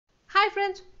Hi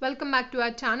friends, welcome back to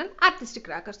our channel artistic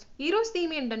crackers. ఈరోజు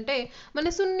theme ఏంటంటే మన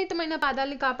సున్నితమైన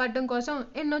పాదాలని కాపాడడం కోసం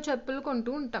ఎన్నో చెప్పులు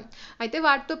కొంటూ ఉంటాం. అయితే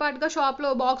వాటితో పాటుగా షాప్లో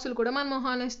బాక్సులు కూడా మన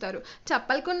మొహాన్ని ఇస్తారు.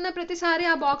 చెప్పలు కొన్న ప్రతిసారి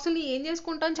ఆ బాక్సుల్ని ఏం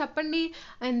చేసుకుంటాం చెప్పండి?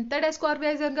 ఎంత డెస్క్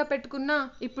ఆర్గనైజర్గా పెట్టుకున్నా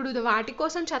ఇప్పుడు వాటి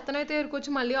కోసం చెత్తనైతే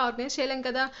ఎరుకొచ్చి మళ్ళీ ఆర్గనైజ్ చేయలేం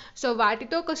కదా. సో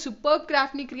వాటితో ఒక సూపర్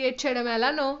క్రాఫ్ట్ని క్రియేట్ చేయడం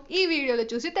ఎలానో ఈ వీడియోలో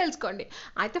చూసి తెలుసుకోండి.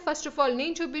 అయితే ఫస్ట్ ఆఫ్ ఆల్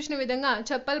నేను చూపించిన విధంగా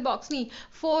చెప్పల్ బాక్స్ని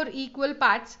 4 ఈక్వల్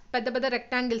పార్ట్స్ పెద్ద పెద్ద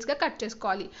రెక్టాంగిల్స్గా కట్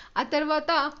చేసుకోవాలి. ఆ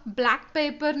తర్వాత బ్లాక్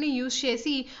పేపర్ని యూజ్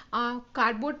చేసి ఆ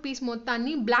కార్డ్బోర్డ్ పీస్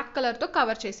మొత్తాన్ని బ్లాక్ కలర్తో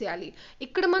కవర్ చేసేయాలి.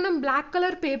 ఇక్కడ మనం బ్లాక్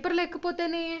కలర్ పేపర్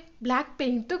లేకపోతేనే బ్లాక్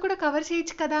పెయింట్తో కూడా కవర్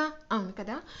చేయొచ్చు కదా, అవును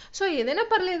కదా. సో ఏదైనా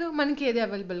పర్లేదు, మనకి ఏది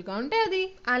అవైలబుల్గా ఉంటే అది.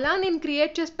 అలా నేను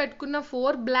క్రియేట్ చేసి పెట్టుకున్న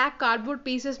 4 బ్లాక్ కార్డ్బోర్డ్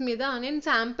పీసెస్ మీద నేను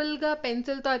శాంపుల్గా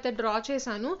పెన్సిల్తో అయితే డ్రా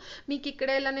చేశాను. మీకు ఇక్కడ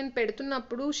ఇలా నేను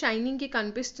పెడుతున్నప్పుడు షైనింగ్కి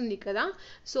కనిపిస్తుంది కదా.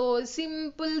 So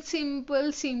simple simple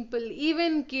simple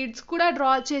even kids కూడా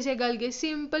డ్రా చేసేయగలిగే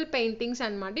సింపుల్ పెయింటింగ్స్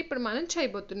అన్నమాట ఇప్పుడు మనం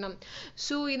చేయబోతున్నాం.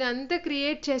 సో ఇదంతా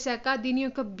క్రియేట్ చేశాక దీని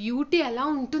యొక్క బ్యూటీ ఎలా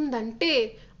ఉంటుందంటే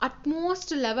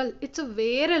అట్మోస్ట్ లెవెల్, ఇట్స్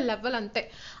వేరే లెవెల్ అంతే.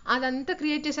 అదంతా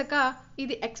క్రియేట్ చేశాక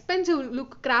ఇది ఎక్స్పెన్సివ్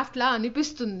లుక్ క్రాఫ్ట్లా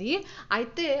అనిపిస్తుంది.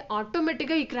 అయితే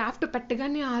ఆటోమేటిక్గా ఈ క్రాఫ్ట్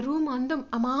పెట్టగానే ఆ రూమ్ అందం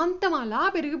అమాంతం అలా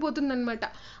పెరిగిపోతుంది అనమాట.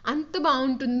 అంత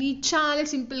బాగుంటుంది, చాలా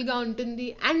సింపుల్గా ఉంటుంది.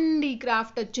 అండ్ ఈ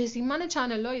క్రాఫ్ట్ వచ్చేసి మన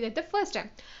ఛానల్లో ఇదైతే ఫస్ట్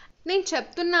టైం. నేను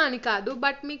చెప్తున్నా అని కాదు,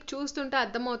 బట్ మీకు చూస్తుంటే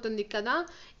అర్థమవుతుంది కదా,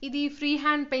 ఇది ఫ్రీ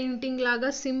హ్యాండ్ పెయింటింగ్ లాగా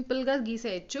సింపుల్గా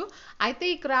గీసేయచ్చు. అయితే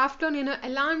ఈ క్రాఫ్ట్లో నేను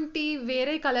ఎలాంటి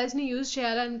వేరే కలర్స్ని use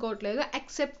చేయాలనుకోవట్లేదు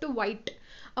except white.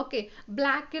 Okay,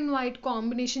 black and white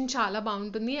combination చాలా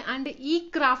బాగుంటుంది. అండ్ ఈ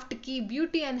క్రాఫ్ట్కి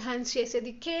బ్యూటీ ఎన్హాన్స్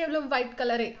చేసేది కేవలం వైట్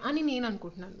కలరే అని నేను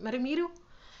అనుకుంటున్నాను. మరి మీరు?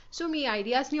 సో మీ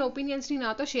ఐడియాస్ని, ఒపీనియన్స్ని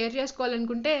నాతో షేర్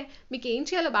చేసుకోవాలనుకుంటే మీకు ఏం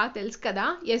చేయాలో బాగా తెలుసు కదా.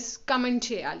 ఎస్, కమెంట్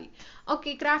చేయాలి.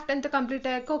 ఓకే, క్రాఫ్ట్ అంతా కంప్లీట్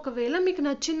అయ్యాక ఒకవేళ మీకు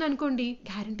నచ్చింది అనుకోండి,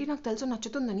 గ్యారంటీ నాకు తెలుసు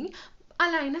నచ్చుతుందని,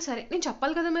 అలా అయినా సరే నేను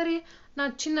చెప్పాలి కదా. మరి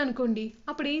నచ్చింది అనుకోండి,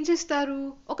 అప్పుడు ఏం చేస్తారు?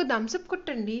 ఒక థమ్స్అప్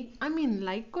కొట్టండి,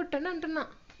 లైక్ కొట్టండి అంటున్నా.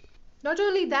 నాట్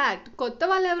ఓన్లీ దాట్, కొత్త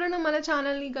వాళ్ళు ఎవరైనా మన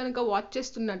ఛానల్ని కనుక watch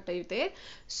చేస్తున్నట్టయితే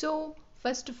so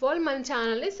first of all మన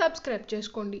ఛానల్ని సబ్స్క్రైబ్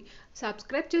చేసుకోండి.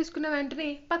 సబ్స్క్రైబ్ చేసుకున్న వెంటనే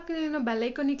పక్కన నేను బెల్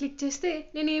ఐకాన్ని క్లిక్ చేస్తే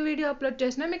నేను ఏ వీడియో అప్లోడ్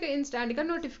చేసినా మీకు ఇన్స్టాంట్గా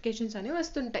నోటిఫికేషన్స్ అనేవి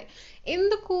వస్తుంటాయి.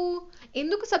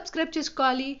 ఎందుకు సబ్స్క్రైబ్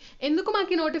చేసుకోవాలి, ఎందుకు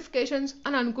మాకు నోటిఫికేషన్స్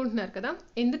అని అనుకుంటున్నారు కదా.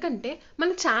 ఎందుకంటే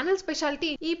మన ఛానల్ స్పెషాలిటీ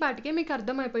ఈ పాటికే మీకు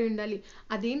అర్థమైపోయి ఉండాలి.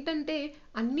 అదేంటంటే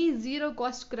అన్నీ జీరో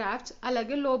కాస్ట్ క్రాఫ్ట్స్,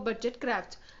 అలాగే లో బడ్జెట్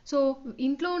క్రాఫ్ట్స్. సో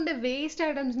ఇంట్లో ఉండే వేస్ట్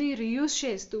ఐటమ్స్ని రీయూజ్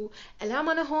చేస్తూ ఎలా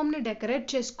మన హోమ్ని డెకరేట్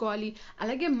చేసుకోవాలి,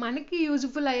 అలాగే మనకి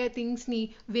యూజ్ఫుల్ అయ్యే థింగ్స్ని,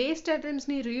 వేస్ట్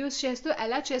ఐటమ్స్ని రీయూజ్ చేస్తూ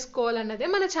ఎలా చేసుకోవాలన్నదే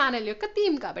మన ఛానల్ యొక్క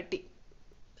థీమ్ కాబట్టి.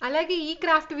 అలాగే ఈ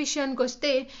క్రాఫ్ట్ విషయానికి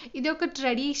వస్తే ఇది ఒక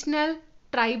traditional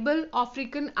tribal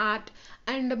African art.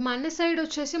 And మన సైడ్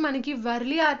వచ్చేసి మనకి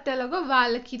వర్లీ ఆర్ట్ ఎలాగో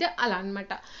వాళ్ళకి ఇది అలా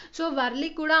అనమాట. సో వర్లీ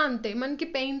కూడా అంతే, మనకి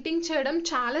పెయింటింగ్ చేయడం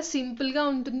చాలా సింపుల్గా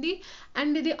ఉంటుంది.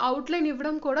 అండ్ ఇది అవుట్లైన్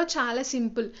ఇవ్వడం కూడా చాలా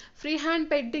సింపుల్, ఫ్రీ హ్యాండ్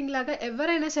పెయింటింగ్ లాగా.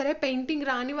 ఎవరైనా సరే పెయింటింగ్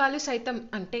రాని వాళ్ళు సైతం,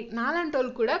 అంటే నాలాంటి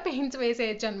వాళ్ళు కూడా పెయింట్స్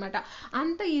వేసేయచ్చు అనమాట.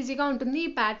 అంత ఈజీగా ఉంటుంది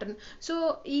ఈ ప్యాటర్న్. సో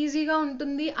ఈజీగా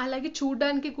ఉంటుంది, అలాగే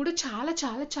చూడడానికి కూడా చాలా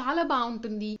చాలా చాలా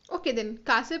బాగుంటుంది. ఓకే దెన్,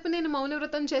 కాసేపు నేను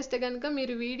మౌనవ్రతం చేస్తే కనుక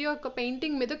మీరు వీడియో యొక్క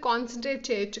పెయింటింగ్ మీద కాన్సన్ట్రేట్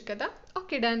చేయొచ్చు కదా.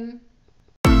 Okay done.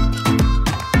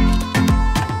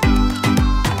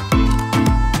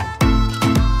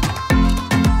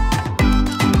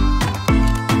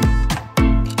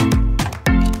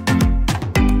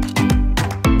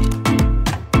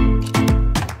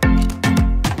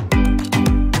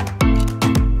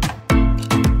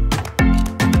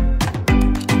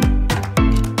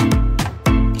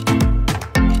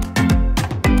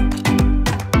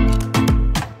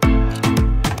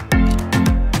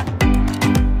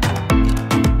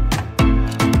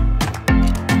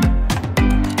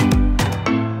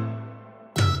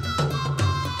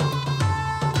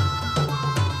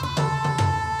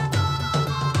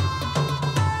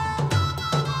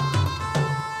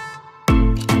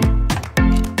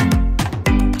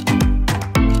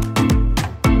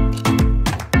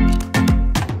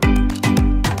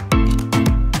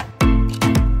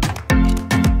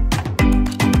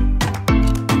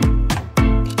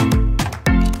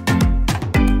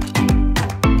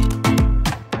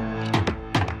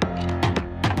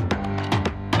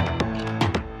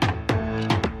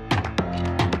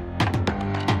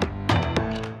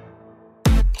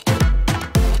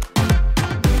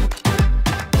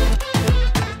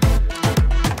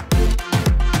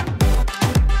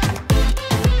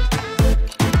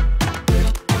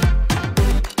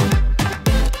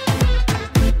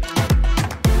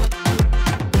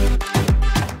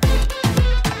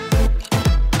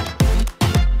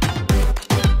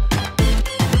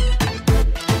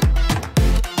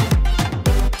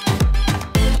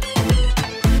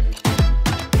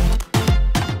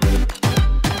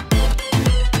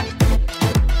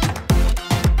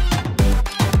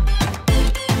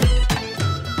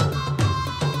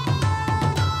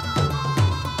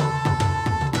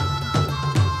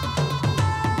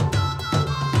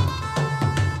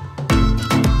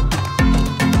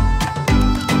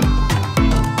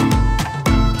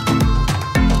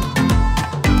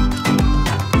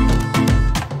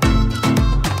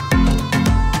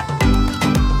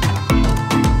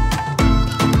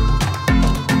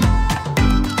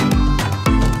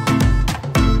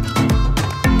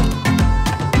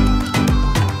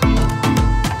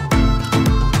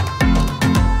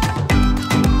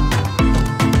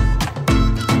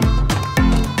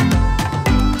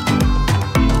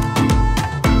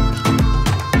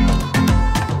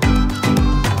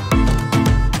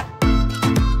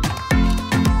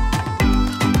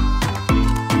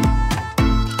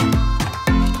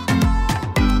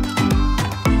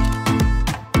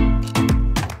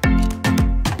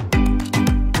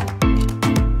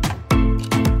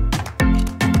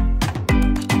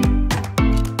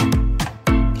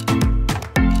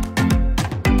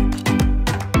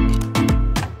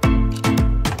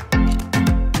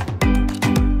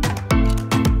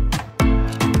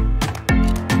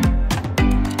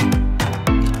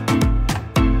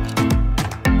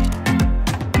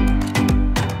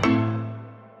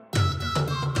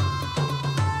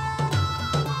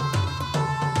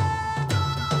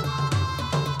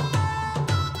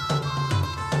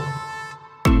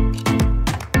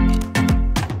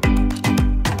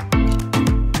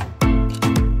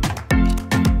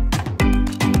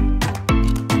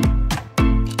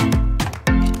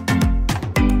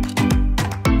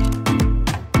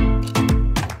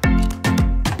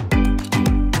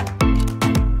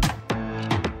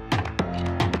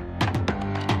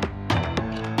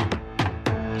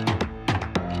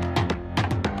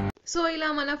 సో ఇలా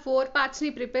మన 4 పార్ట్స్ని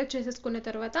ప్రిపేర్ చేసేసుకున్న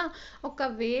తర్వాత ఒక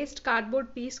వేస్ట్ కార్డ్బోర్డ్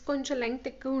పీస్ కొంచెం లెంగ్త్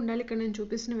ఎక్కువ ఉండాలి, ఇక్కడ నేను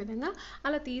చూపిస్తున్న విధంగా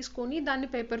అలా తీసుకొని దాన్ని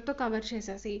పేపర్తో కవర్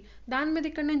చేసేసి దాని మీద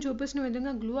ఇక్కడ నేను చూపిస్తున్న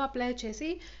విధంగా గ్లూ అప్లై చేసి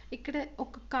ఇక్కడ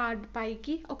ఒక కార్డ్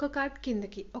పైకి ఒక కార్డ్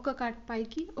కిందకి ఒక కార్డ్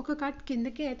పైకి ఒక కార్డ్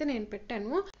కిందకి అయితే నేను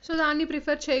పెట్టాను. సో దాన్ని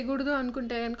ప్రిఫర్ చేయకూడదు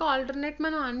అనుకుంటే కనుక ఆల్టర్నేట్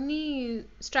మనం అన్నీ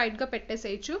స్ట్రైట్గా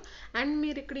పెట్టేసేయచ్చు. అండ్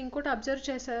మీరు ఇక్కడ ఇంకోటి అబ్జర్వ్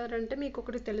చేశారంటే మీకు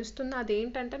ఒకటి తెలుస్తుంది,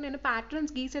 అదేంటంటే నేను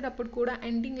ప్యాటర్న్స్ గీసేటప్పుడు కూడా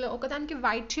ఎండింగ్లో ఒకదానికి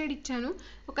వైట్ షేడ్ ఇచ్చాను,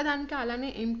 ఒకదానికి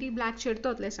అలానే ఎంటీ బ్లాక్ షేడ్తో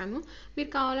వదిలేసాను. మీరు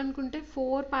కావాలనుకుంటే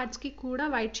 4 పార్ట్స్కి కూడా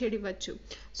వైట్ షేడ్ ఇవ్వచ్చు.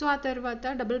 సో ఆ తర్వాత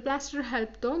డబుల్ ప్లాస్టర్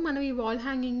హెల్ప్తో మనం ఈ వాల్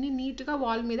హ్యాంగింగ్ని నీట్గా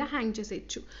వాల్ మీద హ్యాంగ్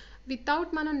చేసేయచ్చు.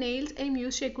 వితౌట్ మనం నెయిల్స్ ఏం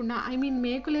యూస్ చేయకుండా, ఐ మీన్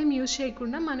మేకులు ఏం యూస్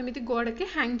చేయకుండా మనం ఇది గోడకి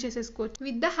హ్యాంగ్ చేసేసుకోవచ్చు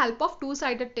with the help of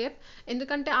 2-sided tape.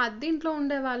 ఎందుకంటే అద్దెంట్లో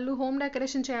ఉండే వాళ్ళు హోమ్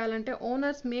డెకరేషన్ చేయాలంటే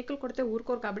ఓనర్స్ మేకులు కొడితే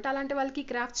ఊరుకోరు, కాబట్టి అలాంటి వాళ్ళకి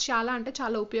క్రాఫ్ట్స్ చాలా అంటే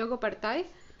చాలా ఉపయోగపడతాయి.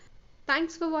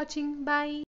 Thanks for watching. బాయ్.